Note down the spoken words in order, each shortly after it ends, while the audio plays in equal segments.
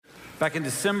Back in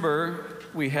December,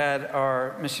 we had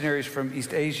our missionaries from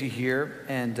East Asia here,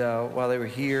 and while they were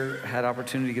here, had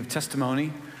opportunity to give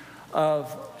testimony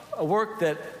of a work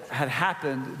that had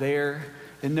happened there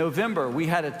in November. We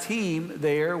had a team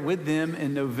there with them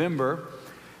in November,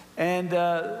 and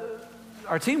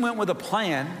our team went with a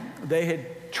plan. They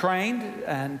had trained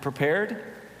and prepared.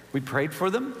 We prayed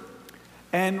for them.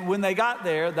 And when they got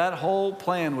there, that whole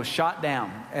plan was shot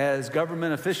down as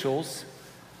government officials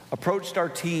approached our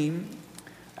team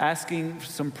asking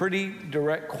some pretty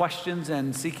direct questions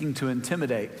and seeking to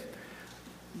intimidate.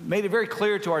 Made it very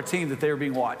clear to our team that they were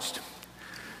being watched.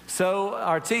 So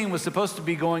our team was supposed to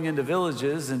be going into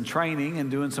villages and training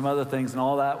and doing some other things, and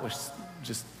all that was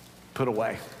just put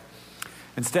away.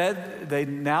 Instead, they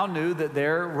now knew that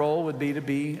their role would be to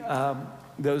be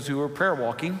those who were prayer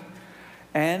walking,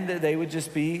 and they would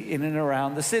just be in and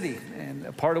around the city.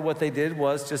 And part of what they did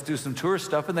was just do some tourist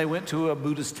stuff, and they went to a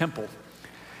Buddhist temple.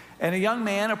 And a young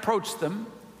man approached them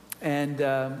and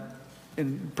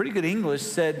in pretty good English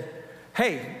said,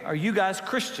 "Hey, are you guys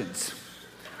Christians?"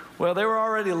 Well, they were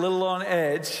already a little on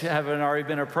edge, having already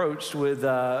been approached with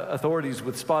authorities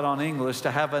with spot-on English.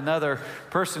 To have another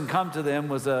person come to them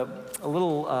was a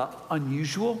little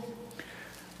unusual,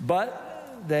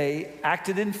 but they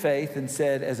acted in faith and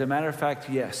said, as a matter of fact,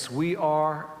 yes, we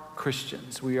are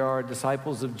Christians. We are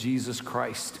disciples of Jesus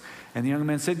Christ. And the young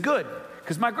man said, good,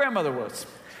 because my grandmother was.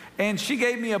 And she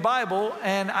gave me a Bible,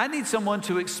 and I need someone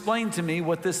to explain to me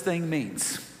what this thing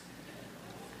means.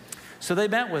 So they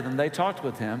met with him, they talked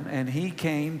with him, and he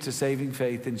came to saving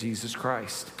faith in Jesus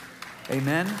Christ.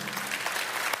 Amen.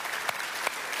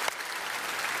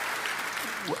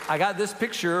 I got this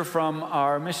picture from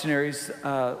our missionaries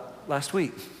last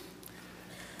week.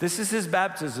 This is his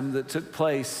baptism that took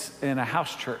place in a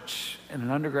house church, in an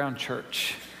underground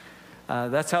church.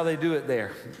 That's how they do it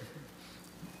there.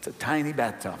 It's a tiny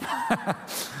bathtub.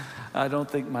 I don't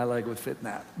think my leg would fit in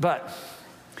that. But,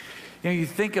 you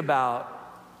think about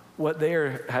what they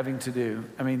are having to do.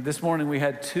 I mean, this morning we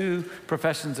had 2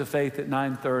 professions of faith at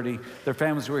 9:30. Their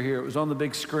families were here. It was on the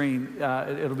big screen.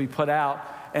 It'll be put out.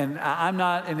 And I'm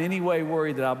not in any way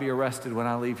worried that I'll be arrested when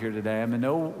I leave here today. I'm in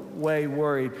no way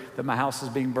worried that my house is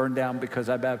being burned down because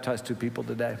I baptized 2 people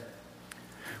today.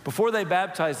 Before they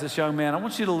baptized this young man, I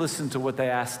want you to listen to what they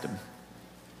asked him.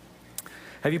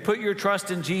 Have you put your trust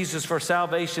in Jesus for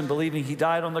salvation, believing he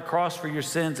died on the cross for your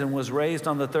sins and was raised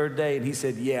on the 3rd day? And he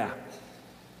said, yeah,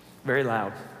 very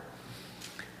loud.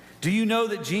 Do you know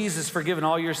that Jesus forgiven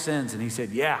all your sins? And he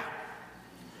said, yeah.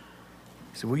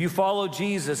 He said, will you follow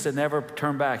Jesus and never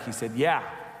turn back? He said, yeah.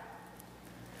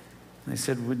 And they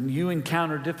said, when you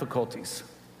encounter difficulties,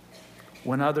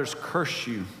 when others curse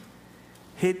you,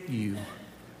 hit you,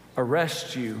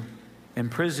 arrest you,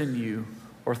 imprison you,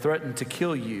 or threaten to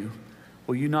kill you,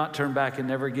 will you not turn back and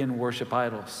never again worship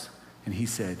idols? And he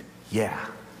said, yeah.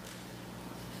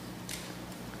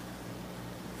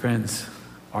 Friends,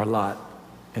 our lot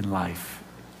in life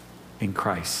in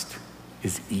Christ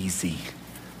is easy.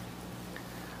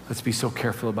 Let's be so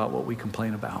careful about what we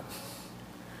complain about.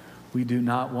 We do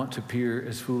not want to appear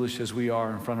as foolish as we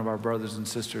are in front of our brothers and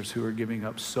sisters who are giving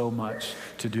up so much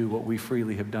to do what we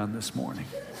freely have done this morning.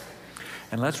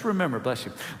 And let's remember, bless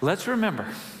you, let's remember,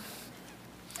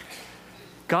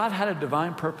 God had a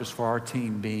divine purpose for our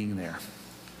team being there.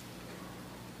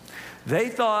 They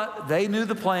thought they knew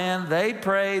the plan, they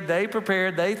prayed, they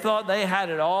prepared, they thought they had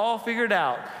it all figured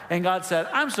out. And God said,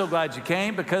 I'm so glad you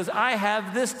came because I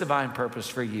have this divine purpose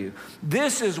for you.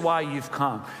 This is why you've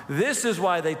come. This is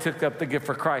why they took up the gift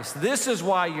for Christ. This is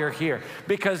why you're here.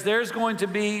 Because there's going to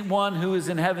be one who is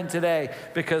in heaven today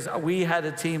because we had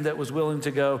a team that was willing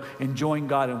to go and join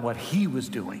God in what he was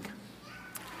doing.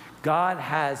 God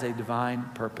has a divine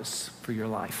purpose for your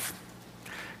life.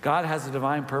 God has a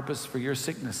divine purpose for your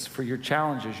sickness, for your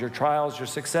challenges, your trials, your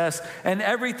success, and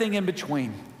everything in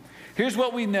between. Here's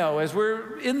what we know. As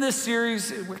we're in this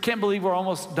series, we can't believe we're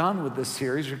almost done with this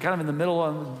series. We're kind of in the middle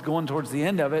and going towards the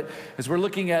end of it. As we're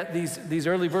looking at these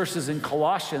early verses in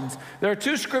Colossians, there are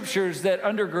 2 scriptures that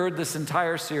undergird this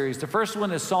entire series. The first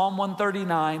one is Psalm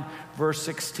 139, verse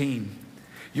 16.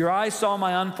 Your eyes saw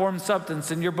my unformed substance.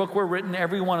 In your book were written,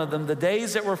 every one of them. The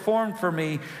days that were formed for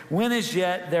me, when as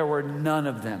yet there were none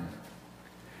of them.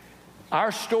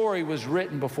 Our story was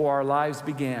written before our lives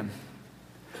began.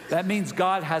 That means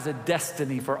God has a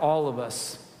destiny for all of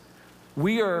us.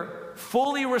 We are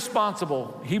fully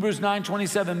responsible. Hebrews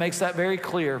 9:27 makes that very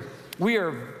clear. We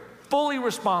are fully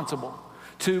responsible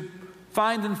to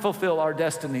find and fulfill our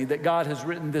destiny, that God has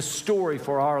written this story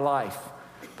for our life.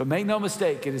 But make no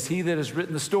mistake, it is he that has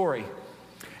written the story.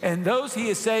 And those he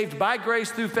has saved by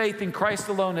grace through faith in Christ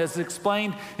alone, as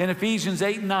explained in Ephesians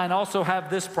 8 and 9, also have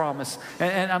this promise.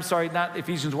 And I'm sorry, not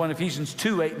Ephesians 1, Ephesians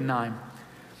 2, 8 and 9.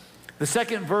 The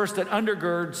second verse that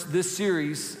undergirds this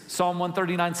series, Psalm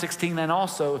 139, 16, and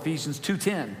also Ephesians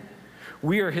 2:10.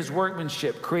 We are his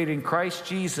workmanship, created in Christ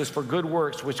Jesus for good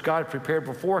works, which God prepared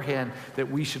beforehand that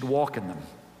we should walk in them.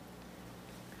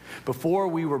 Before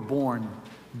we were born,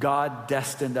 God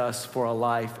destined us for a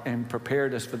life and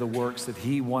prepared us for the works that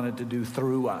he wanted to do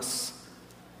through us.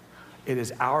 It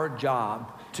is our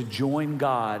job to join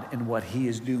God in what he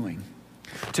is doing.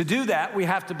 To do that, we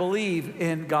have to believe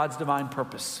in God's divine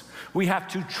purpose. We have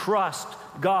to trust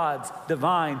God's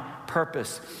divine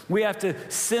purpose. We have to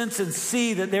sense and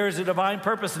see that there is a divine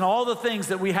purpose in all the things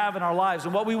that we have in our lives.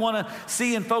 And what we want to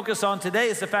see and focus on today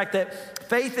is the fact that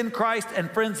faith in Christ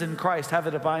and friends in Christ have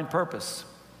a divine purpose.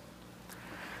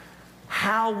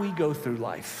 How we go through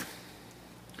life,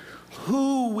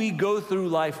 who we go through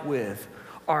life with,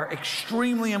 are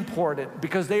extremely important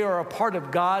because they are a part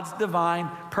of God's divine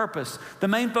purpose. The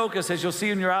main focus, as you'll see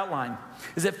in your outline,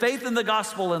 is that faith in the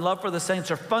gospel and love for the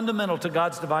saints are fundamental to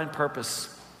God's divine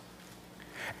purpose.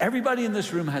 Everybody in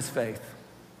this room has faith.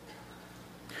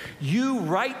 You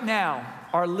right now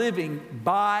are living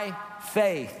by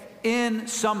faith in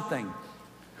something.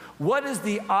 What is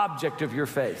the object of your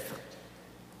faith?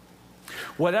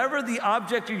 Whatever the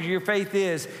object of your faith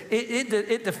is,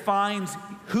 it defines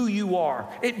who you are.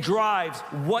 It drives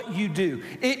what you do.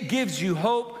 It gives you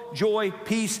hope, joy,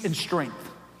 peace, and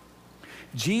strength.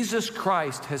 Jesus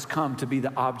Christ has come to be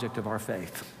the object of our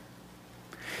faith.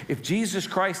 If Jesus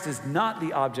Christ is not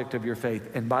the object of your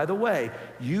faith, and by the way,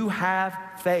 you have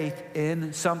faith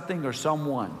in something or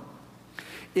someone,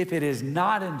 if it is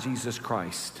not in Jesus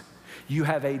Christ, you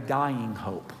have a dying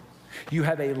hope. You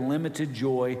have a limited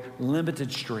joy,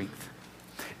 limited strength.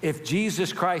 If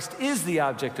Jesus Christ is the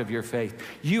object of your faith,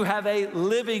 you have a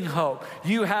living hope.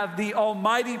 You have the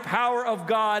almighty power of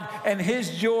God and his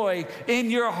joy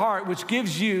in your heart, which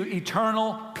gives you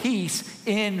eternal peace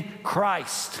in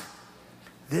Christ.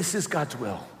 This is God's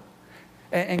will.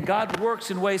 And God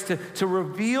works in ways to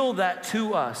reveal that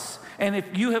to us. And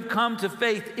if you have come to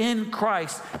faith in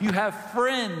Christ, you have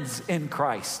friends in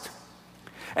Christ.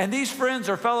 And these friends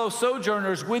are fellow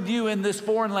sojourners with you in this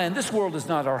foreign land. This world is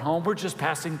not our home. We're just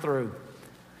passing through.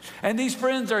 And these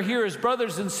friends are here as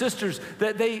brothers and sisters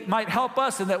that they might help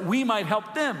us and that we might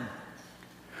help them.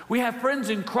 We have friends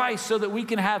in Christ so that we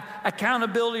can have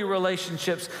accountability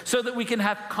relationships, so that we can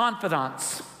have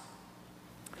confidants.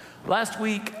 Last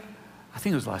week, I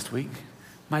think it was last week,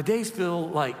 my days feel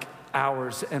like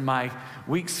hours and my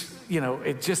weeks,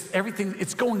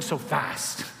 it's going so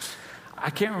fast. I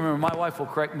can't remember, my wife will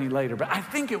correct me later, but I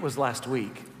think it was last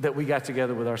week that we got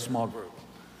together with our small group.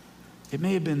 It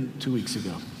may have been 2 weeks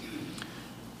ago.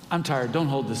 I'm tired, don't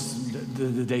hold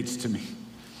the dates to me.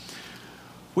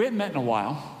 We hadn't met in a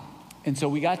while, and so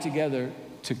we got together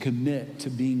to commit to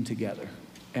being together,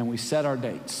 and we set our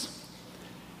dates.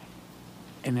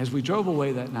 And as we drove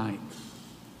away that night,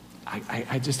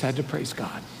 I just had to praise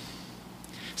God.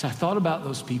 So I thought about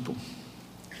those people.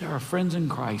 They're our friends in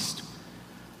Christ.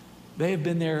 They have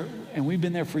been there, and we've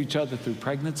been there for each other through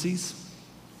pregnancies,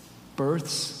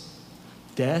 births,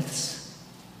 deaths,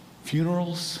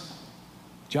 funerals,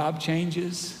 job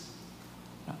changes,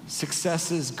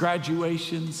 successes,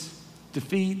 graduations,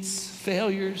 defeats,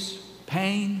 failures,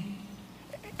 pain,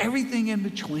 everything in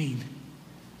between.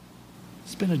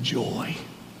 It's been a joy.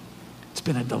 It's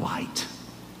been a delight.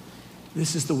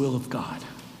 This is the will of God,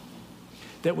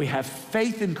 that we have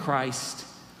faith in Christ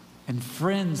and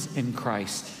friends in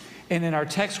Christ. And in our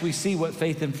text, we see what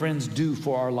faith and friends do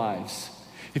for our lives.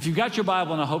 If you've got your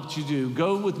Bible, and I hope you do,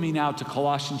 go with me now to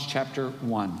Colossians chapter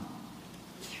 1.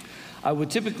 I would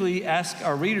typically ask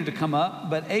our reader to come up,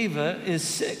 but Ava is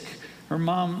sick. Her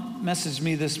mom messaged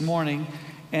me this morning,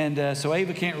 and so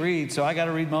Ava can't read, so I got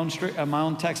to read my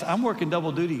own text. I'm working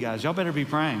double duty, guys. Y'all better be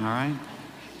praying, all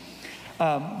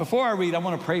right? Before I read, I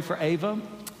want to pray for Ava,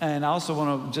 and I also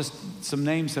want to some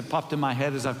names have popped in my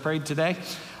head as I've prayed today.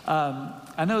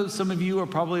 I know some of you are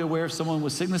probably aware of someone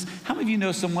with sickness. How many of you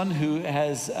know someone who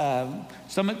has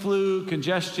stomach flu,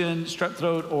 congestion, strep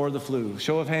throat, or the flu?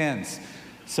 Show of hands.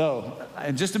 So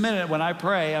in just a minute, when I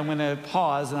pray, I'm going to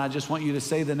pause, and I just want you to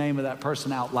say the name of that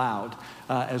person out loud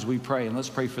as we pray. And let's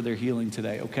pray for their healing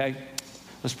today, okay?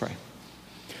 Let's pray.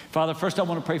 Father, first I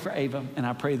want to pray for Ava, and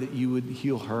I pray that you would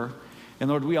heal her. And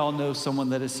Lord, we all know someone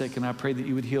that is sick, and I pray that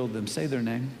you would heal them. Say their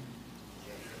name.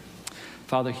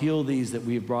 Father, heal these that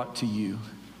we have brought to you,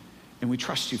 and we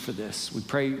trust you for this. We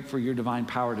pray for your divine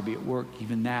power to be at work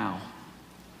even now.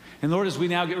 And Lord, as we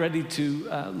now get ready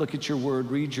to look at your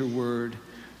word, read your word,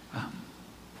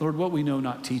 Lord, what we know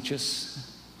not teach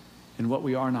us, and what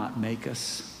we are not make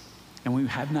us, and we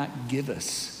have not give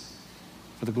us,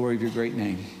 for the glory of your great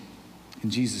name.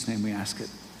 In Jesus' name we ask it.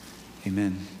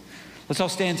 Amen. Let's all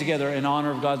stand together in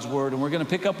honor of God's word, and we're going to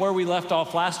pick up where we left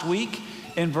off last week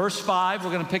in verse 5.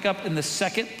 We're going to pick up in the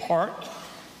second part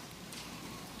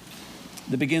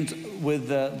that begins with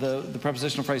the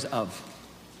prepositional phrase of.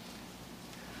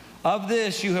 Of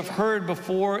this you have heard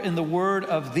before in the word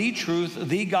of the truth,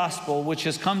 the gospel, which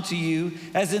has come to you,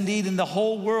 as indeed in the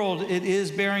whole world it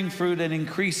is bearing fruit and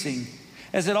increasing,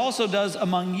 as it also does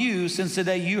among you since the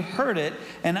day you heard it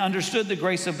and understood the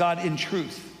grace of God in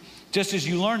truth, just as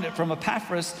you learned it from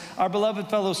Epaphras, our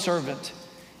beloved fellow servant.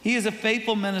 He is a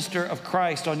faithful minister of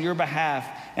Christ on your behalf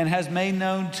and has made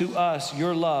known to us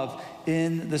your love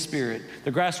in the Spirit.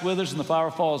 The grass withers and the flower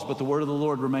falls, but the word of the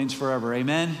Lord remains forever.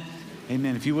 Amen.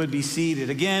 Amen. If you would be seated.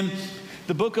 Again,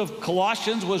 the book of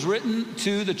Colossians was written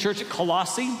to the church at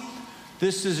Colossae.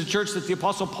 This is a church that the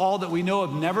Apostle Paul, that we know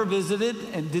of, never visited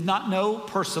and did not know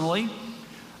personally.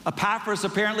 Epaphras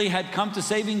apparently had come to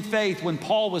saving faith when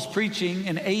Paul was preaching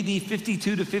in AD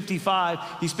 52 to 55.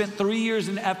 He spent 3 years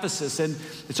in Ephesus, and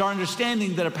it's our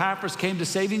understanding that Epaphras came to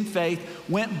saving faith,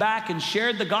 went back and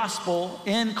shared the gospel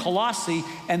in Colossae,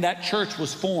 and that church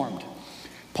was formed.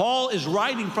 Paul is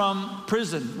writing from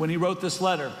prison when he wrote this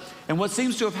letter. And what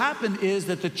seems to have happened is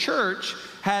that the church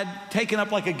had taken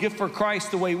up like a gift for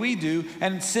Christ the way we do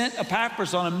and sent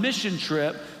Epaphras on a mission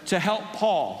trip to help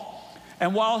Paul.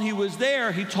 And while he was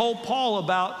there, he told Paul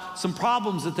about some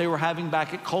problems that they were having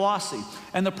back at Colossae.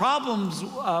 And the problems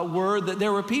were that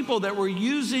there were people that were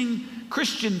using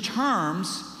Christian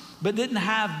terms but didn't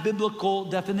have biblical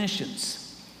definitions.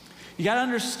 You got to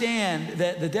understand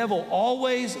that the devil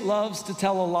always loves to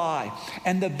tell a lie.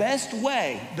 And the best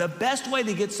way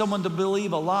to get someone to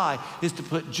believe a lie is to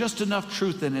put just enough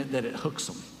truth in it that it hooks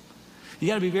them. You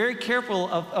got to be very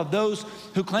careful of those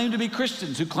who claim to be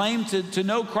Christians, who claim to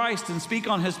know Christ and speak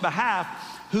on his behalf,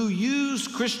 who use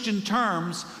Christian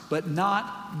terms but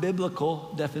not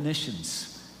biblical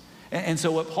definitions. And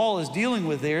so what Paul is dealing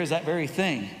with there is that very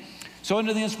thing. So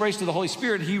under the inspiration of the Holy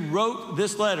Spirit, he wrote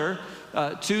this letter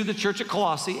to the church at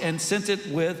Colossae and sent it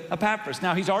with Epaphras.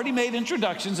 Now, he's already made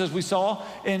introductions, as we saw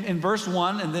in verse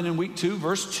 1 and then in week 2,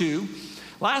 verse 2.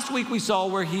 Last week we saw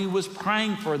where he was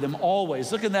praying for them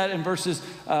always. Look at that in verses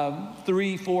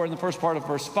 3, 4, and the first part of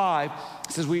verse 5.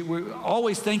 It says, we're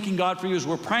always thanking God for you as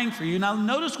we're praying for you. Now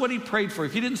notice what he prayed for.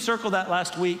 If you didn't circle that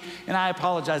last week, and I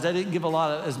apologize, I didn't give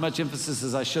as much emphasis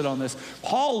as I should on this.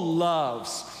 Paul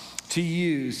loves to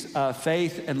use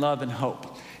faith and love and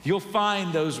hope. You'll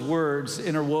find those words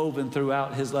interwoven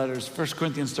throughout his letters. 1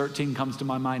 Corinthians 13 comes to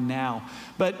my mind now.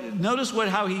 But notice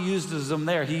how he uses them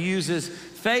there. He uses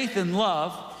faith and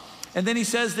love. And then he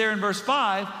says there in verse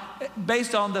 5,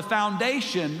 based on the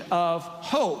foundation of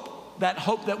hope, that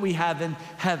hope that we have in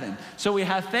heaven. So we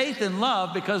have faith and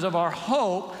love because of our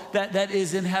hope that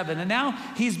is in heaven. And now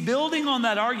he's building on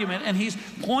that argument, and he's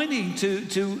pointing to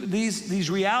these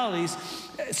realities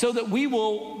so that we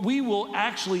will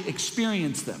actually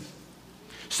experience them,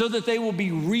 so that they will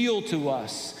be real to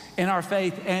us in our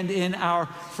faith and in our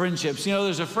friendships. You know,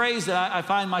 there's a phrase that I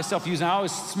find myself using. I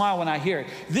always smile when I hear it.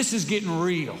 This is getting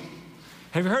real.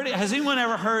 Have you heard it? Has anyone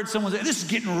ever heard someone say, this is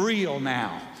getting real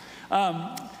now?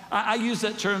 I use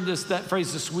that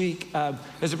phrase this week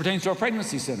as it pertains to our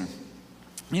pregnancy center.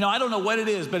 You know, I don't know what it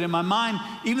is, but in my mind,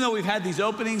 even though we've had these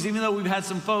openings, even though we've had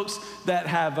some folks that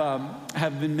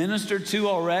have been ministered to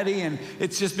already, and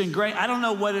it's just been great, I don't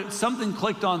know something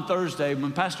clicked on Thursday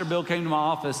when Pastor Bill came to my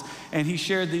office and he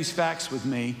shared these facts with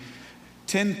me.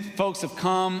 10 folks have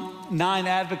come, 9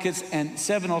 advocates, and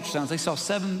 7 ultrasounds. They saw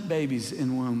 7 babies in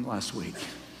the womb last week.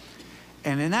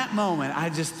 And in that moment, I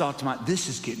just thought to myself, this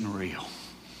is getting real.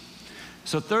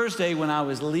 So Thursday when I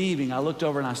was leaving, I looked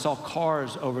over and I saw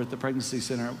cars over at the pregnancy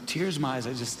center. Tears in my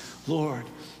eyes. Lord,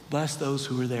 bless those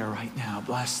who are there right now.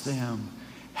 Bless them.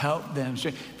 Help them.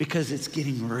 Because it's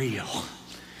getting real.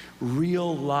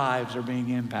 Real lives are being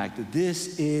impacted.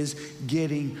 This is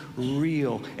getting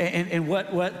real. And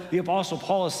what the Apostle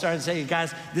Paul is starting to say,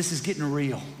 guys, this is getting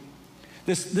real.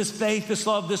 This faith, this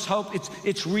love, this hope,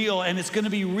 it's real, and it's going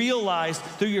to be realized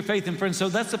through your faith and friends. So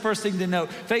that's the first thing to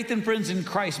note. Faith and friends in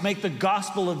Christ make the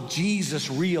gospel of Jesus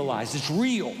realized. It's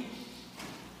real.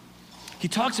 He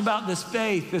talks about this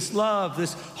faith, this love,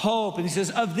 this hope, and he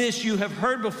says, of this you have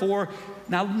heard before.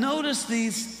 Now notice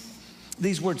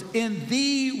these words, in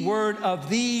the word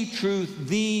of the truth,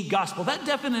 the gospel. That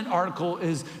definite article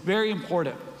is very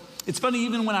important. It's funny,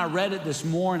 even when I read it this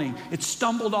morning, it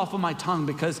stumbled off of my tongue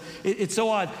because it's so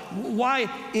odd. Why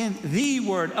in the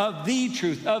word of the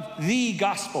truth, of the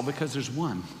gospel? Because there's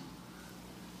one.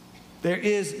 There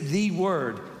is the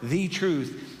word, the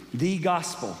truth, the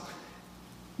gospel.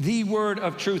 The word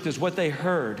of truth is what they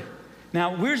heard.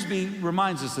 Now, Wiersbe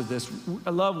reminds us of this.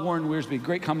 I love Warren Wiersbe,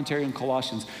 great commentary on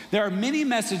Colossians. There are many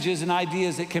messages and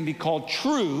ideas that can be called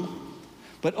true,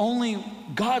 but only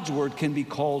God's word can be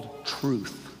called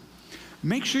truth.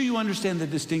 Make sure you understand the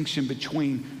distinction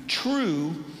between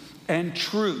true and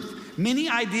truth. Many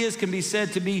ideas can be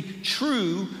said to be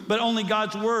true, but only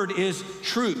God's word is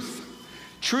truth.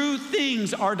 True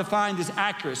things are defined as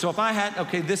accurate. So if I had,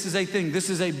 okay, this is a thing, this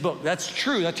is a book, that's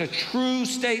true. That's a true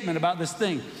statement about this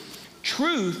thing.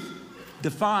 Truth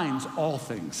defines all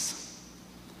things.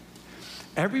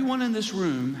 Everyone in this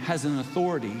room has an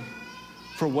authority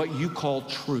for what you call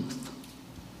truth.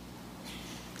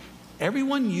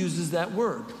 Everyone uses that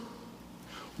word.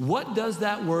 What does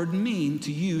that word mean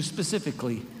to you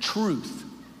specifically? Truth.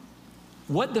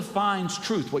 What defines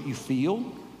truth? What you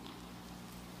feel?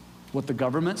 What the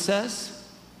government says?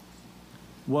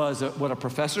 What a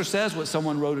professor says? What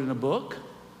someone wrote in a book?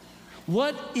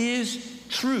 What is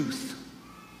truth?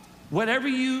 Whatever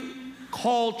you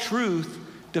call truth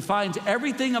defines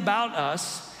everything about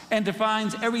us and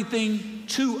defines everything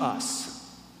to us.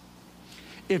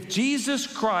 If Jesus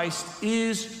Christ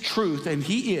is truth, and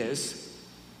he is,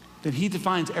 then he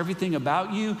defines everything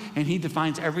about you and he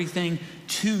defines everything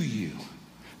to you.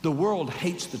 The world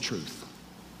hates the truth.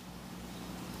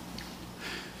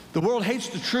 The world hates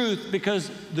the truth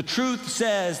because the truth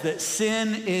says that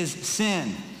sin is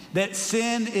sin, that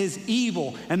sin is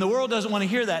evil, and the world doesn't want to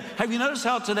hear that. Have you noticed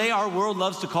how today our world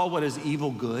loves to call what is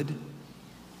evil good?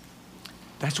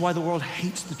 That's why the world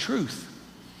hates the truth.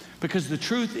 Because the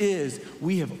truth is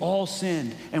we have all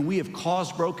sinned and we have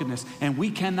caused brokenness, and we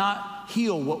cannot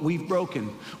heal what we've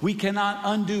broken. We cannot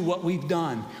undo what we've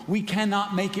done. We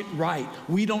cannot make it right.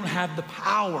 We don't have the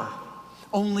power.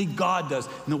 Only God does.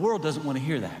 And the world doesn't want to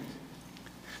hear that.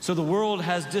 So the world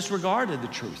has disregarded the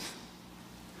truth.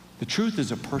 The truth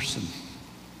is a person.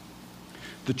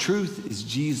 The truth is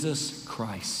Jesus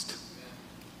Christ.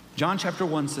 John chapter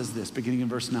 1 says this, beginning in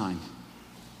verse 9.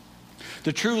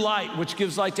 The true light, which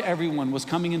gives light to everyone, was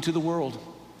coming into the world.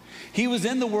 He was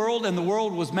in the world, and the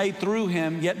world was made through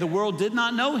him, yet the world did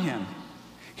not know him.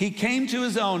 He came to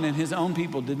his own, and his own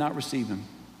people did not receive him.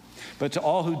 But to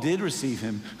all who did receive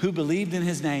him, who believed in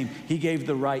his name, he gave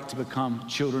the right to become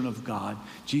children of God.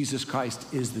 Jesus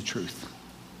Christ is the truth.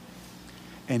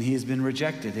 And he has been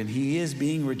rejected, and he is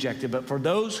being rejected. But for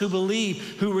those who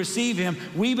believe, who receive him,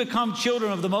 we become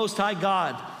children of the Most High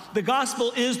God. The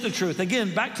gospel is the truth.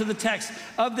 Again, back to the text.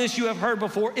 Of this you have heard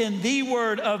before, in the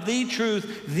word of the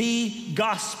truth, the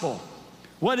gospel.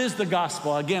 What is the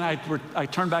gospel? Again, I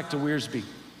turn back to Wiersbe.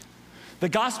 The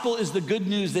gospel is the good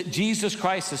news that Jesus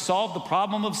Christ has solved the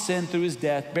problem of sin through his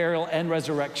death, burial, and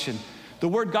resurrection. The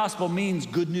word gospel means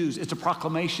good news. It's a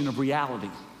proclamation of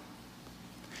reality.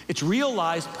 It's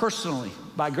realized personally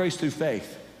by grace through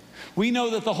faith. We know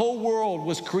that the whole world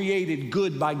was created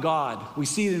good by God. We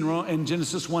see it in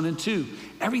Genesis 1 and 2.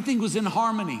 Everything was in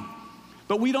harmony.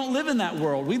 But we don't live in that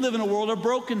world. We live in a world of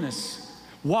brokenness.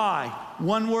 Why?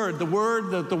 One word, the word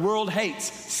that the world hates,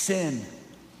 sin.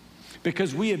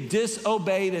 Because we have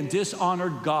disobeyed and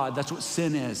dishonored God. That's what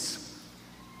sin is.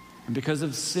 And because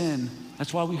of sin,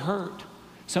 that's why we hurt.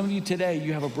 Some of you today,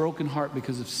 you have a broken heart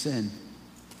because of sin.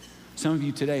 Some of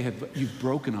you today, you've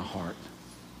broken a heart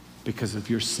because of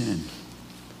your sin.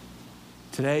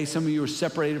 Today, some of you are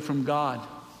separated from God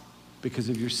because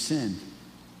of your sin.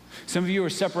 Some of you are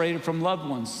separated from loved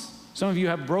ones. Some of you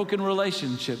have broken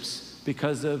relationships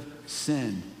because of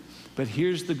sin. But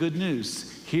here's the good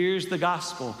news. Here's the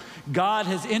gospel. God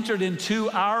has entered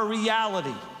into our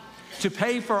reality to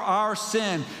pay for our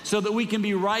sin so that we can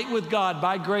be right with God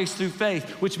by grace through faith,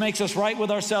 which makes us right with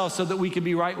ourselves so that we can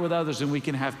be right with others and we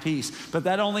can have peace. But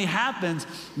that only happens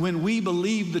when we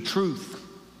believe the truth.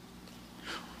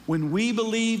 When we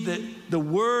believe that the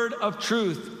word of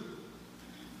truth,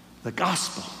 the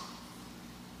gospel,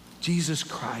 Jesus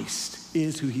Christ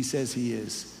is who he says he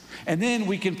is. And then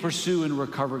we can pursue and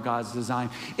recover God's design.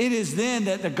 It is then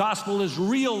that the gospel is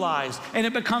realized and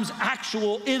it becomes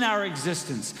actual in our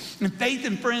existence. And faith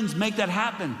and friends make that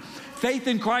happen. Faith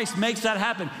in Christ makes that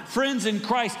happen. Friends in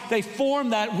Christ, they form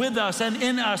that with us and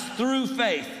in us through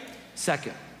faith.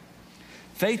 Second,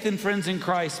 faith and friends in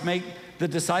Christ make the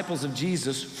disciples of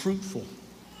Jesus fruitful.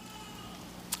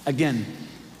 Again,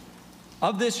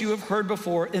 of this you have heard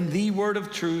before in the word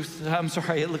of truth. I'm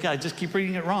sorry, look, I just keep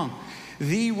reading it wrong.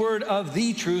 The word of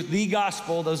the truth, the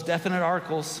gospel, those definite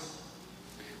articles.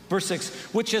 Verse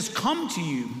 6, which has come to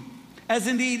you, as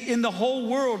indeed in the whole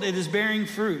world it is bearing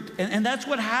fruit. And that's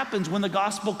what happens when the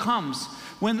gospel comes.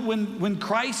 When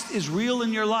Christ is real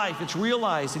in your life, it's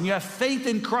realized, and you have faith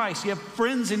in Christ, you have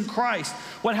friends in Christ,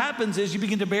 what happens is you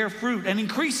begin to bear fruit, and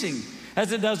increasing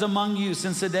as it does among you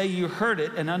since the day you heard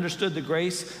it and understood the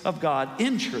grace of God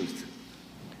in truth.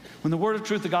 When the word of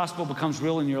truth, the gospel, becomes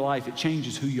real in your life, it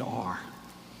changes who you are.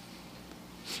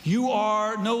 You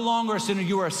are no longer a sinner,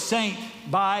 you are a saint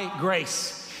by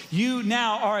grace. You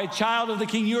now are a child of the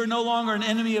King. You are no longer an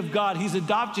enemy of God. He's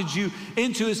adopted you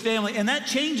into his family. And that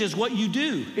changes what you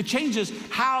do. It changes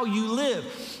how you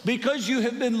live. Because you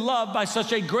have been loved by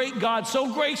such a great God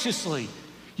so graciously,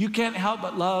 you can't help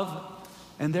but love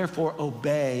and therefore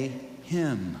obey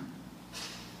him.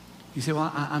 You say, well,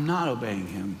 I'm not obeying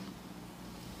him.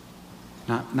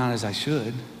 Not as I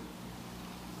should.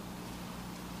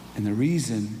 And the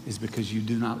reason is because you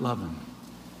do not love him.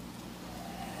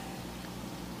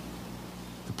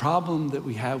 The problem that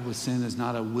we have with sin is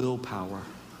not a willpower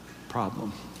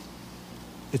problem.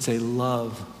 It's a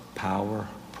love power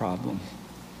problem.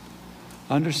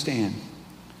 Understand,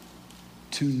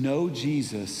 to know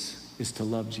Jesus is to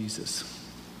love Jesus.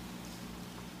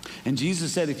 And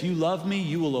Jesus said, if you love me,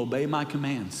 you will obey my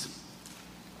commands.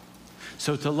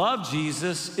 So to love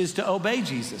Jesus is to obey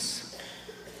Jesus.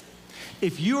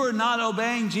 If you are not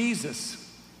obeying Jesus,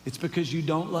 it's because you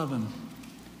don't love him.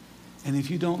 And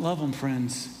if you don't love him,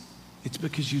 friends, it's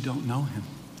because you don't know him.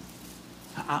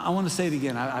 I want to say it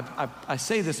again. I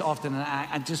say this often, and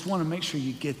I just want to make sure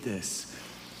you get this.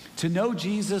 To know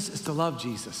Jesus is to love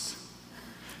Jesus.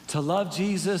 To love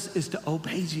Jesus is to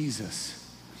obey Jesus.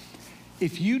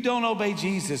 If you don't obey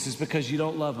Jesus, it's because you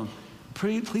don't love him.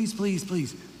 Please, please,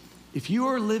 please. If you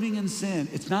are living in sin,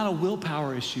 it's not a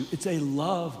willpower issue. It's a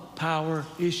love power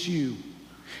issue.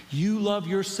 You love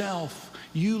yourself.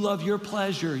 You love your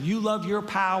pleasure. You love your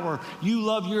power. You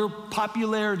love your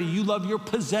popularity. You love your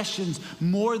possessions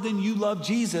more than you love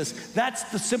Jesus. That's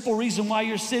the simple reason why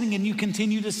you're sinning and you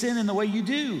continue to sin in the way you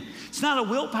do. It's not a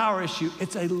willpower issue.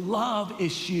 It's a love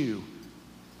issue.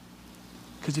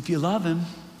 Because if you love him,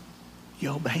 you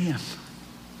obey him.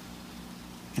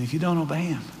 And if you don't obey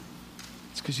him,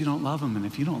 it's because you don't love him. And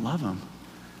if you don't love him,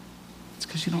 it's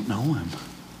because you don't know him.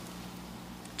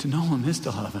 To know him is to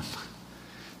love him.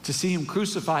 To see him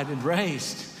crucified and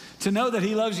raised. To know that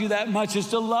he loves you that much is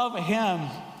to love him.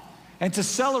 And to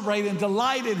celebrate and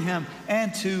delight in him.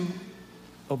 And to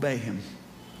obey him.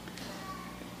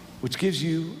 Which gives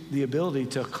you the ability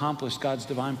to accomplish God's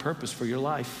divine purpose for your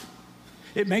life.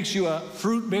 It makes you a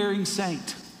fruit-bearing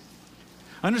saint.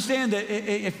 Understand that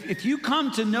if you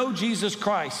come to know Jesus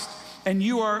Christ, and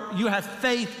you have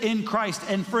faith in Christ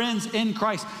and friends in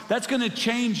Christ, that's going to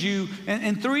change you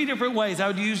in three different ways.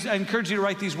 I encourage you to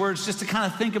write these words just to kind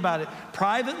of think about it.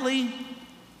 Privately,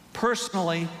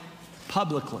 personally,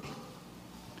 publicly.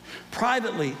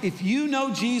 Privately, if you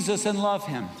know Jesus and love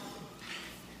him,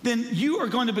 then you are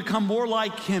going to become more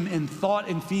like him in thought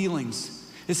and feelings.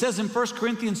 It says in 1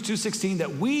 Corinthians 2:16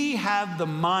 that we have the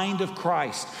mind of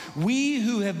Christ. We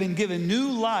who have been given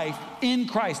new life in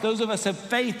Christ, those of us who have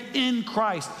faith in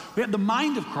Christ, we have the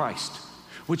mind of Christ,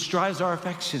 which drives our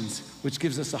affections, which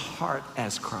gives us a heart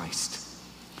as Christ.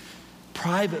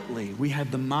 Privately, we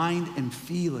have the mind and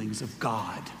feelings of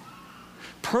God.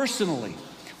 Personally,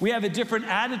 we have a different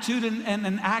attitude and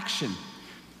an action.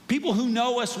 People who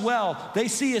know us well, they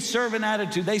see a servant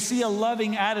attitude, they see a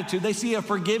loving attitude, they see a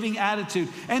forgiving attitude,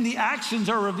 and the actions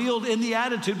are revealed in the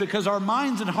attitude because our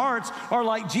minds and hearts are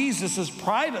like Jesus's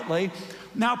privately.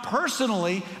 Now,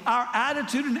 personally, our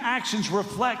attitude and actions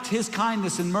reflect his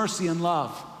kindness and mercy and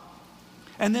love.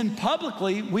 And then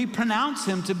publicly, we pronounce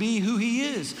him to be who he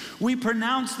is. We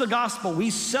pronounce the gospel. We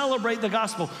celebrate the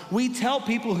gospel. We tell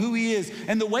people who he is.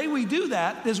 And the way we do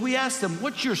that is we ask them,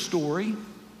 what's your story?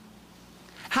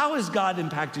 How has God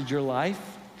impacted your life?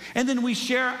 And then we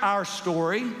share our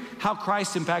story, how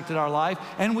Christ impacted our life,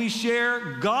 and we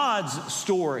share God's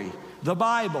story, the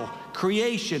Bible,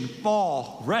 creation,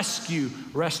 fall, rescue,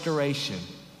 restoration.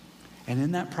 And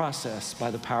in that process,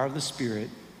 by the power of the Spirit,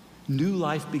 new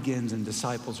life begins and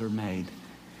disciples are made.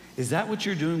 Is that what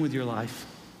you're doing with your life?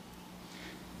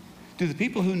 Do the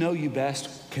people who know you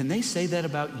best, can they say that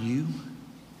about you?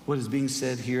 What is being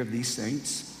said here of these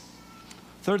saints?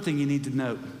 Third thing you need to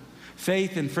note,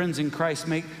 faith and friends in Christ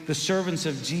make the servants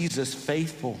of Jesus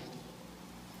faithful.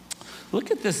 Look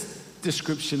at this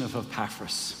description of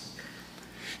Epaphras.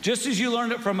 Just as you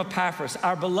learned it from Epaphras,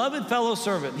 our beloved fellow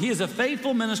servant, he is a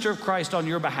faithful minister of Christ on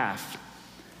your behalf.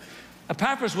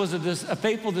 Epaphras was a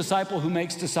faithful disciple who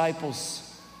makes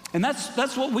disciples. And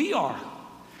that's what we are.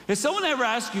 If someone ever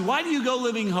asks you, why do you go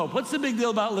Living Hope? What's the big deal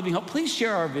about Living Hope? Please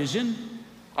share our vision.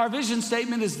 Our vision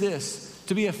statement is this: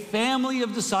 to be a family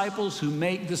of disciples who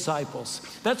make disciples.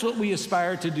 That's what we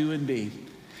aspire to do and be.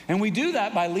 And we do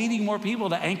that by leading more people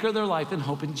to anchor their life in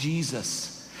hope in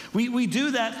Jesus. We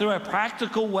do that through a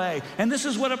practical way. And this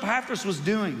is what Epaphras was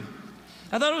doing.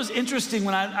 I thought it was interesting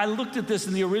when I looked at this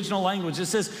in the original language. It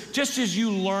says, just as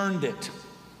you learned it.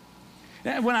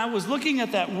 When I was looking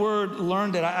at that word,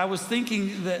 learned it, I was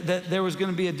thinking that there was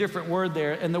going to be a different word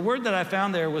there. And the word that I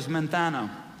found there was menthano.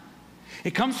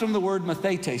 It comes from the word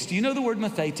mathetes. Do you know the word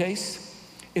mathetes?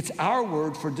 It's our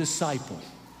word for disciple.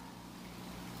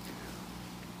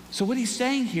 So what he's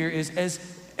saying here is,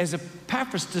 as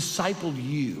Epaphras discipled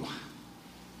you,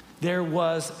 there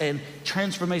was a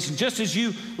transformation. Just as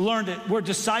you learned it, we're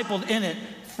discipled in it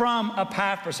from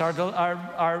Epaphras,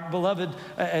 our beloved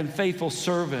and faithful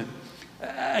servant.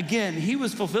 Again, he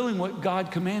was fulfilling what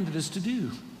God commanded us to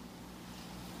do.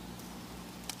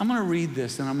 I'm going to read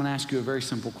this, and I'm going to ask you a very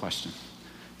simple question.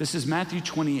 This is Matthew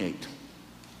 28.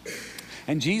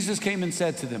 And Jesus came and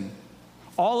said to them,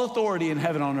 all authority in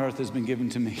heaven and on earth has been given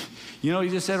to me. You know what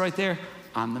he just said right there?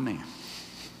 I'm the man.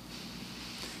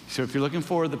 So if you're looking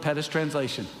for the Pettis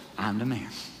translation, I'm the man.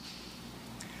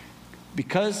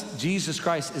 Because Jesus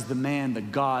Christ is the man, the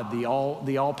God, the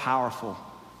all-powerful,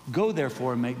 go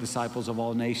therefore and make disciples of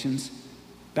all nations,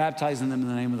 baptizing them in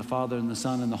the name of the Father and the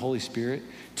Son and the Holy Spirit,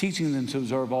 teaching them to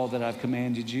observe all that I've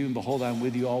commanded you, and behold, I'm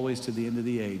with you always to the end of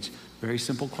the age. Very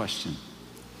simple question.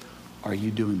 Are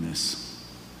you doing this?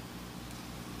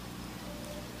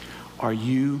 Are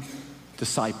you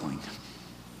discipling?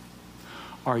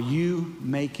 Are you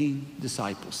making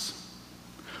disciples?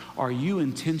 Are you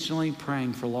intentionally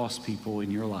praying for lost people in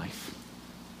your life?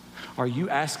 Are you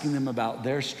asking them about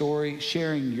their story,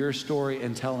 sharing your story,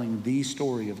 and telling the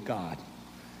story of God?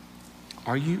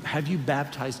 Have you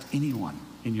baptized anyone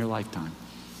in your lifetime?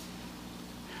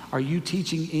 Are you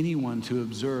teaching anyone to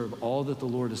observe all that the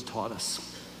Lord has taught us?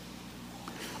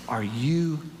 Are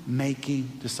you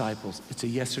making disciples? It's a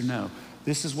yes or no.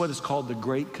 This is what is called the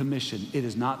Great Commission. It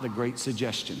is not the Great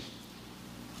Suggestion.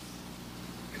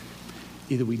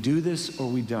 Either we do this or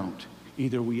we don't.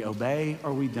 Either we obey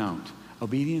or we don't.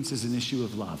 Obedience is an issue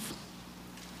of love.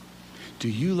 Do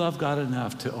you love God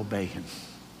enough to obey him?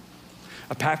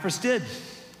 Epaphras did.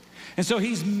 And so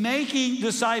he's making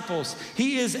disciples.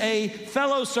 He is a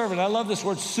fellow servant. I love this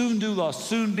word, sundulos,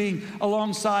 soon being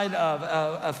alongside of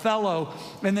a fellow.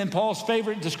 And then Paul's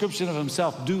favorite description of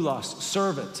himself, doulos,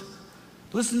 servant.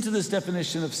 Listen to this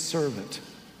definition of servant.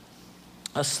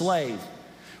 A slave,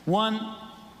 one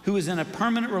who is in a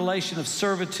permanent relation of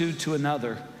servitude to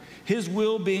another, his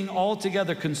will being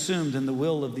altogether consumed in the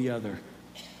will of the other.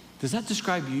 Does that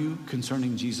describe you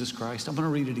concerning Jesus Christ? I'm going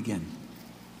to read it again.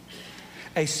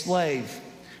 A slave,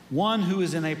 one who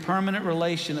is in a permanent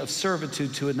relation of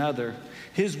servitude to another,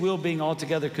 his will being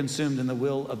altogether consumed in the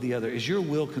will of the other. Is your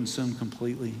will consumed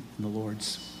completely in the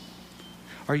Lord's?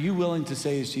 Are you willing to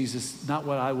say, as Jesus, not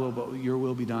what I will, but your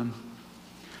will be done?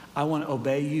 I want to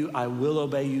obey you. I will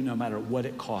obey you no matter what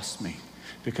it costs me,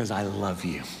 because I love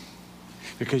you,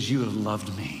 because you have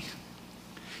loved me.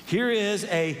 Here is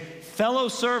a fellow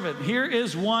servant. Here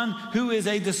is one who is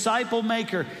a disciple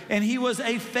maker, and he was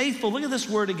a faithful, look at this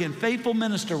word again, faithful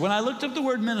minister. When I looked up the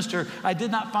word minister, I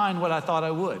did not find what I thought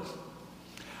I would.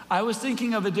 I was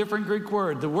thinking of a different Greek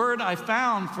word. The word I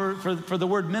found for the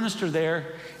word minister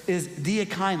there is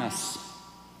diakonos.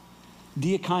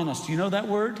 Diakonos. Do you know that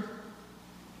word?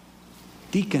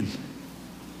 Deacon.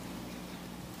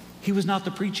 He was not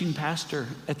the preaching pastor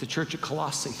at the church at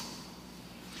Colossae.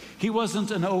 He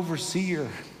wasn't an overseer.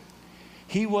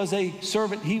 He was a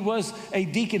servant. He was a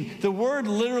deacon. The word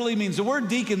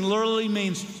deacon literally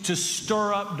means to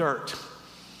stir up dirt.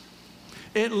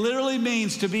 It literally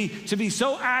means to be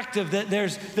so active that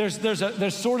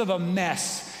there's sort of a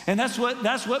mess. And that's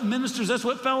what ministers, that's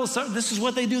what fellows, this is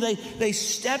what they do. They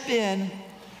step in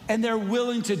and they're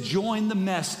willing to join the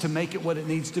mess to make it what it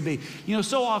needs to be. You know,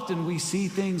 so often we see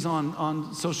things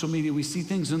on social media, we see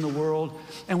things in the world,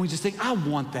 and we just think, I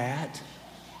want that.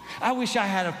 I wish I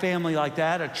had a family like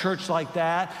that, a church like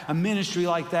that, a ministry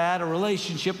like that, a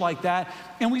relationship like that.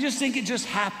 And we just think it just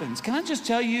happens. Can I just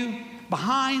tell you,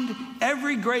 behind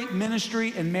every great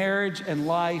ministry and marriage and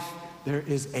life, there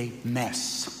is a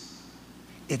mess.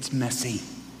 It's messy.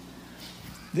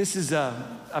 This is,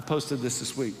 I posted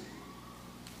this week.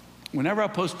 Whenever I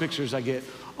post pictures, I get,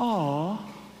 aw.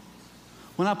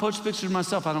 When I post pictures of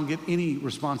myself, I don't get any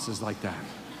responses like that.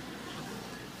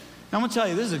 Now, I'm gonna tell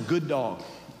you, this is a good dog.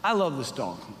 I love this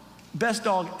dog. Best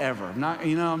dog ever. I'm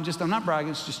not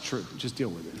bragging, it's just true. Just deal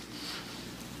with it.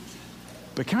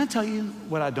 But can I tell you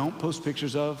what I don't post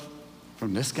pictures of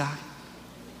from this guy?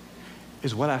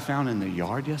 is what I found in the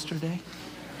yard yesterday.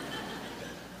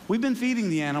 We've been feeding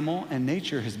the animal, and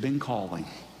nature has been calling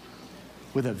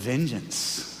with a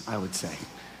vengeance, I would say.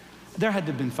 There had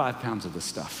to have been 5 pounds of this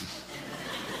stuff.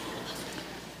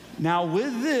 Now,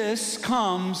 with this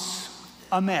comes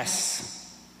a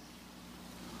mess.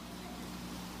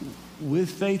 With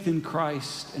faith in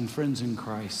Christ and friends in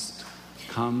Christ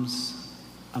comes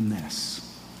a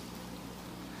mess.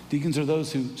 Deacons are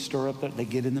those who stir up, they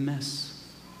get in the mess.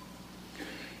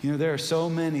 You know, there are so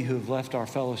many who have left our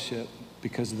fellowship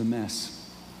because of the mess.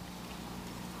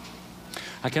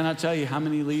 I cannot tell you how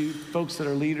many folks that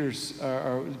are leaders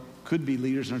or could be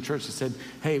leaders in our church that said,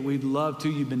 hey, we'd love to.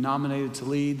 You've been nominated to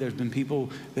lead. There's been people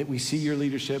that we see your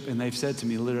leadership, and they've said to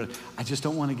me literally, I just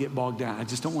don't want to get bogged down. I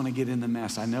just don't want to get in the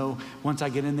mess. I know once I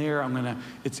get in there,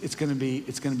 it's going to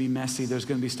be messy. There's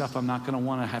going to be stuff I'm not going to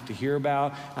want to have to hear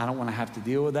about. I don't want to have to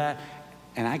deal with that.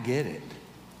 And I get it.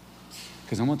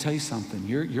 Because I'm going to tell you something.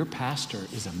 Your pastor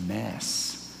is a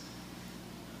mess.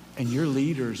 And your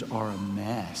leaders are a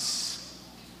mess.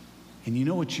 And you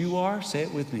know what you are? Say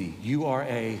it with me. You are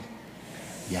a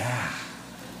yeah.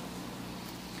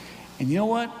 And you know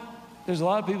what? There's a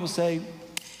lot of people say,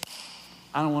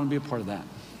 I don't want to be a part of that.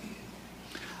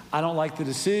 I don't like the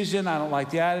decision. I don't like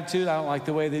the attitude. I don't like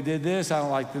the way they did this. I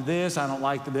don't like the this. I don't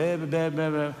like the blah, blah, blah, blah,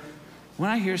 blah. When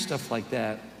I hear stuff like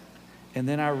that, and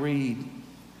then I read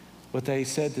what they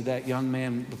said to that young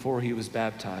man before he was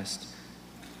baptized.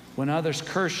 When others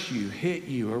curse you, hit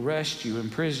you, arrest you,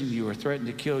 imprison you, or threaten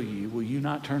to kill you, will you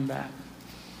not turn back?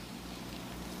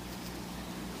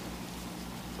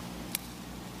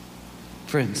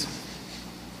 Friends,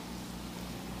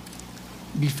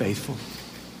 be faithful.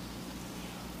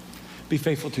 Be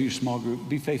faithful to your small group.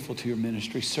 Be faithful to your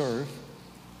ministry. Serve.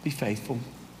 Be faithful.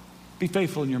 Be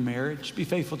faithful in your marriage. Be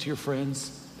faithful to your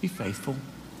friends. Be faithful.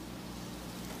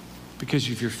 Because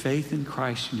of your faith in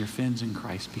Christ and your friends in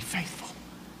Christ, be faithful.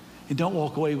 And don't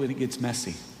walk away when it gets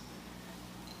messy.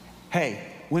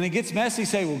 Hey, when it gets messy,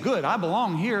 say, well, good, I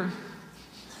belong here.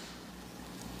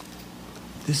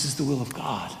 This is the will of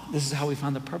God. This is how we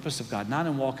find the purpose of God. Not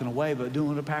in walking away, but doing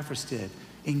what Epaphras did.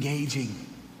 Engaging.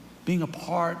 Being a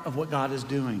part of what God is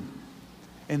doing.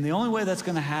 And the only way that's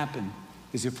going to happen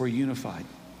is if we're unified.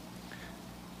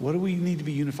 What do we need to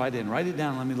be unified in? Write it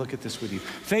down. Let me look at this with you.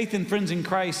 Faith and friends in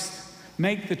Christ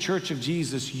make the church of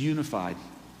Jesus unified.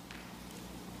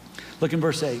 Look in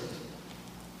verse 8.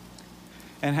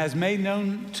 And has made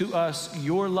known to us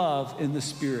your love in the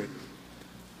Spirit.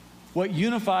 What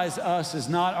unifies us is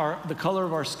not the color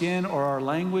of our skin or our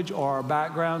language or our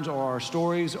backgrounds or our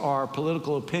stories or our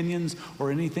political opinions or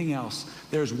anything else.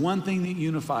 There's one thing that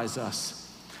unifies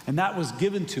us, and that was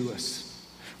given to us.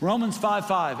 Romans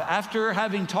 5:5, after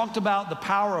having talked about the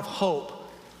power of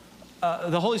hope,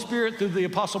 the Holy Spirit through the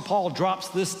Apostle Paul drops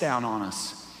this down on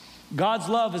us. God's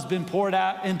love has been poured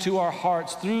out into our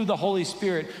hearts through the Holy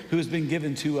Spirit who has been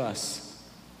given to us.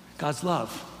 God's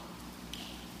love.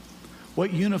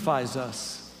 What unifies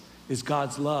us is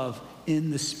God's love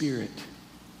in the Spirit.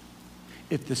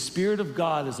 If the Spirit of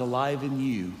God is alive in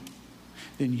you,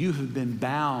 then you have been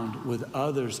bound with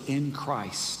others in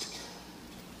Christ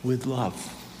with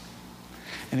love.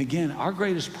 And again, our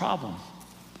greatest problem,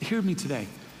 hear me today,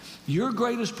 your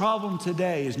greatest problem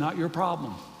today is not your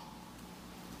problem.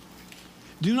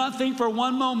 Do not think for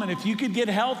one moment, if you could get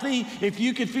healthy, if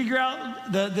you could figure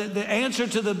out the answer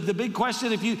to the big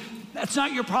question, that's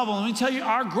not your problem. Let me tell you,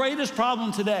 our greatest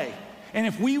problem today, and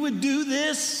if we would do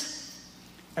this,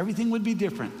 everything would be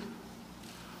different.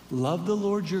 Love the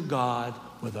Lord your God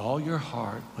with all your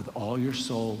heart, with all your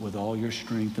soul, with all your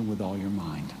strength, and with all your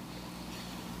mind.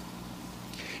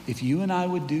 If you and I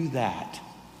would do that,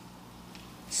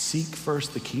 seek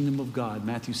first the kingdom of God,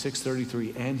 Matthew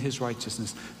 6:33, and his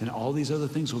righteousness, and all these other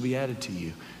things will be added to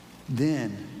you.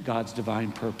 Then God's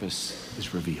divine purpose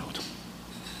is revealed.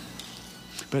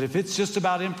 But if it's just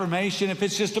about information, if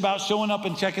it's just about showing up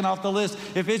and checking off the list,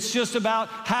 if it's just about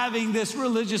having this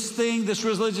religious thing, this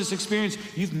religious experience,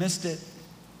 you've missed it.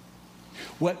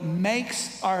 What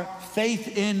makes our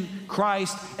faith in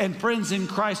Christ and friends in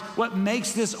Christ, what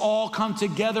makes this all come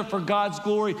together for God's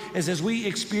glory is as we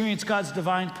experience God's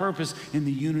divine purpose in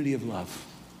the unity of love.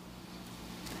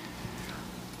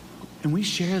 And we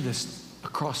share this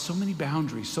across so many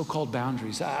boundaries, so-called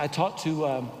boundaries. I talked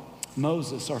to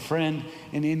Moses, our friend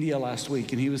in India last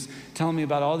week, and he was telling me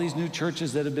about all these new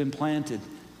churches that have been planted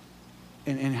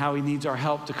and how he needs our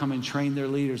help to come and train their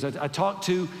leaders. I talked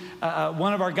to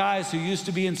one of our guys who used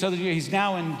to be in Southern Europe. He's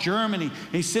now in Germany.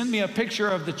 He sent me a picture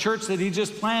of the church that he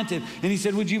just planted, and he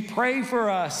said, would you pray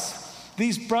for us?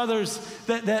 These brothers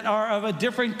that are of a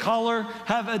different color,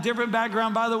 have a different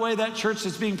background. By the way, that church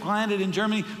that's being planted in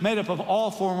Germany, made up of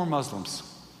all former Muslims.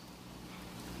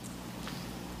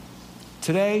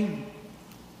 Today,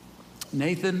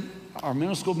 Nathan, our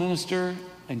middle school minister,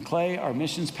 and Clay, our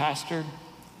missions pastor,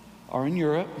 are in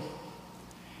Europe.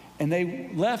 And they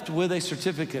left with a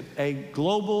certificate, a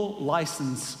global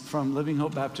license from Living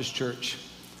Hope Baptist Church.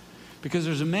 Because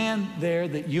there's a man there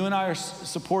that you and I are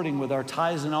supporting with our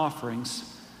tithes and offerings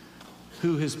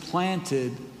who has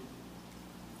planted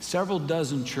several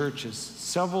dozen churches,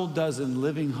 several dozen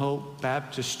Living Hope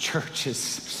Baptist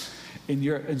churches in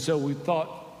Europe. And so we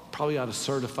thought probably ought to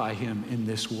certify him in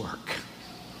this work.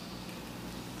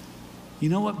 You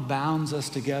know what bounds us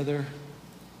together?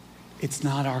 It's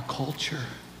not our culture.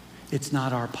 It's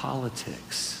not our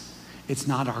politics. It's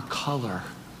not our color.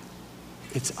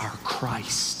 It's our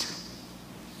Christ.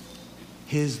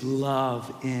 His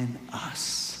love in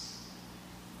us.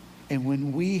 And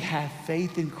when we have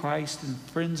faith in Christ and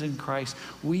friends in Christ,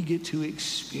 we get to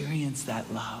experience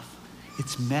that love.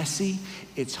 It's messy,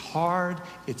 it's hard,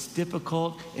 it's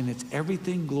difficult, and it's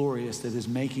everything glorious that is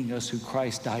making us who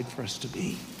Christ died for us to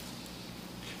be.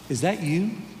 Is that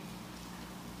you?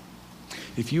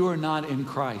 If you are not in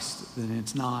Christ, then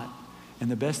it's not. And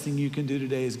the best thing you can do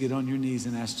today is get on your knees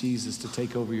and ask Jesus to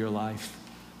take over your life.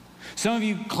 Some of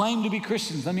you claim to be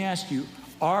Christians. Let me ask you,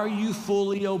 are you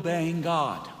fully obeying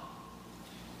God?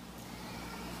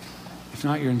 If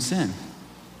not, you're in sin.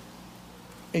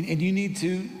 And you need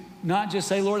to not just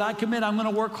say, Lord, I commit, I'm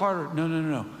going to work harder.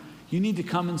 No. You need to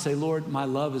come and say, Lord, my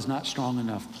love is not strong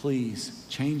enough. Please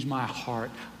change my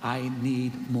heart. I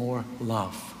need more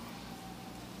love.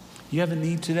 You have a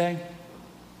need today?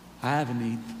 I have a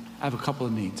need. I have a couple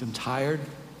of needs. I'm tired.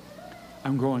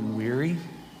 I'm growing weary.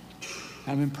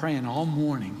 I've been praying all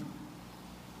morning.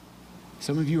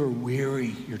 Some of you are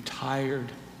weary. You're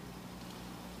tired.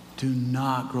 Do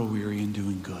not grow weary in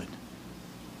doing good.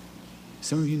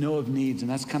 Some of you know of needs,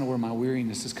 and that's kind of where my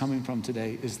weariness is coming from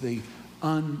today, is the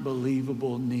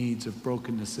unbelievable needs of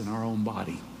brokenness in our own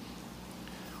body.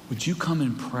 Would you come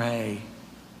and pray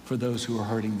for those who are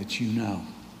hurting that you know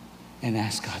and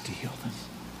ask God to heal them?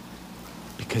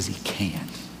 Because he can.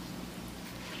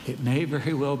 It may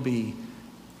very well be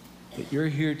that you're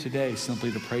here today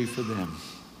simply to pray for them.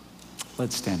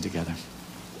 Let's stand together.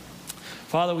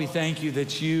 Father, we thank you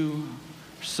that you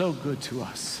are so good to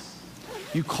us.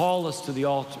 You call us to the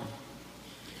altar.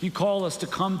 You call us to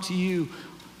come to you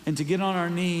and to get on our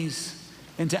knees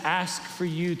and to ask for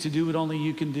you to do what only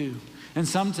you can do. And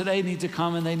some today need to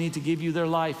come and they need to give you their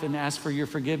life and ask for your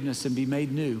forgiveness and be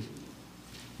made new.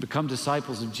 Become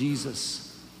disciples of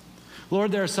Jesus.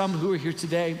 Lord, there are some who are here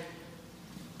today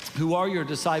who are your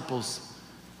disciples.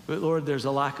 But Lord, there's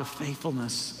a lack of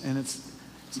faithfulness, and it's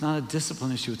not a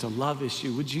discipline issue, it's a love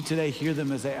issue. Would you today hear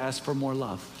them as they ask for more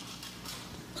love?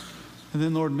 And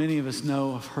then, Lord, many of us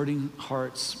know of hurting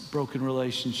hearts, broken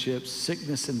relationships,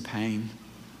 sickness and pain.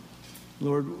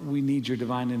 Lord, we need your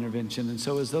divine intervention. And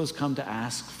so as those come to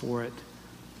ask for it,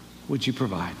 would you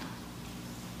provide?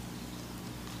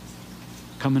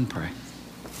 Come and pray.